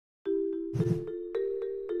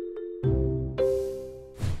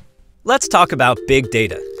Let's talk about big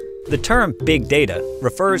data. The term big data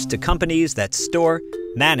refers to companies that store,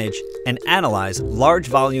 manage, and analyze large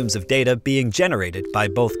volumes of data being generated by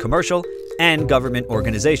both commercial and government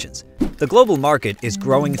organizations. The global market is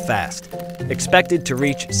growing fast, expected to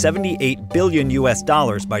reach $78 billion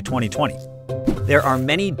by 2020. There are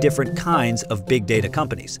many different kinds of big data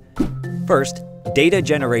companies. First, data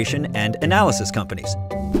generation and analysis companies,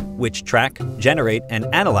 which track, generate,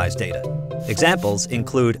 and analyze data. Examples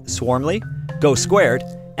include Swarmly, GoSquared,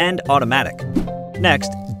 and Automatic.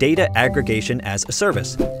 Next, data aggregation as a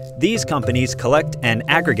service. These companies collect and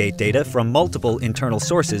aggregate data from multiple internal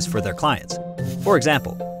sources for their clients. For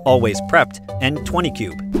example, Always Prepped and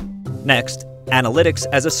 20Cube. Next, analytics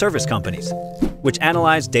as a service companies, which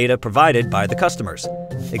analyze data provided by the customers.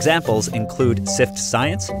 Examples include Sift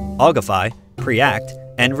Science, Augify, Preact,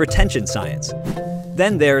 and Retention Science.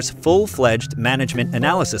 Then there's full-fledged management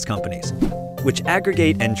analysis companies, which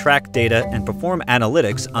aggregate and track data and perform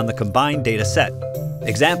analytics on the combined data set.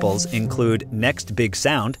 Examples include Next Big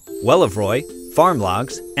Sound, Welleroy,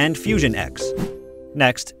 FarmLogs, and FusionX.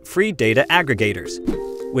 Next, free data aggregators,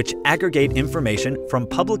 which aggregate information from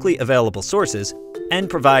publicly available sources and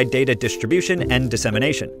provide data distribution and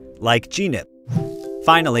dissemination, like GNIP.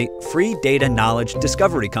 Finally, free data knowledge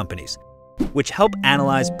discovery companies, which help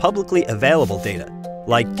analyze publicly available data,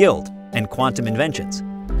 like Guild and Quantum Inventions.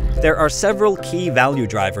 There are several key value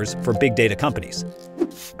drivers for big data companies.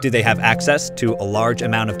 Do they have access to a large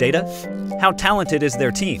amount of data? How talented is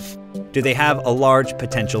their team? Do they have a large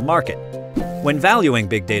potential market? When valuing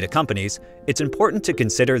big data companies, it's important to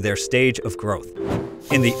consider their stage of growth.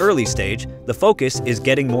 In the early stage, the focus is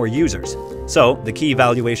getting more users. So, the key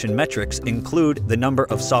valuation metrics include the number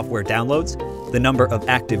of software downloads, the number of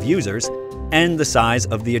active users, and the size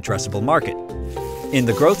of the addressable market. In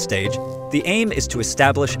the growth stage, the aim is to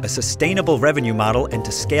establish a sustainable revenue model and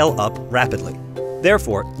to scale up rapidly.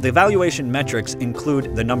 Therefore, the valuation metrics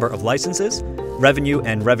include the number of licenses, revenue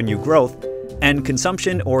and revenue growth, and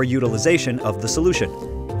consumption or utilization of the solution.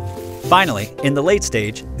 Finally, in the late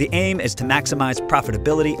stage, the aim is to maximize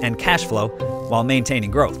profitability and cash flow while maintaining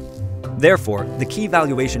growth. Therefore, the key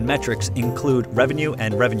valuation metrics include revenue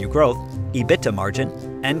and revenue growth, EBITDA margin,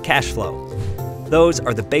 and cash flow. Those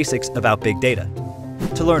are the basics about big data.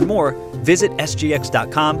 To learn more, visit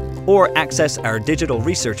sgx.com or access our digital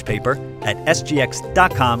research paper at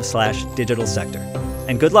sgx.com/digital sector.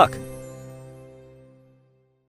 And good luck!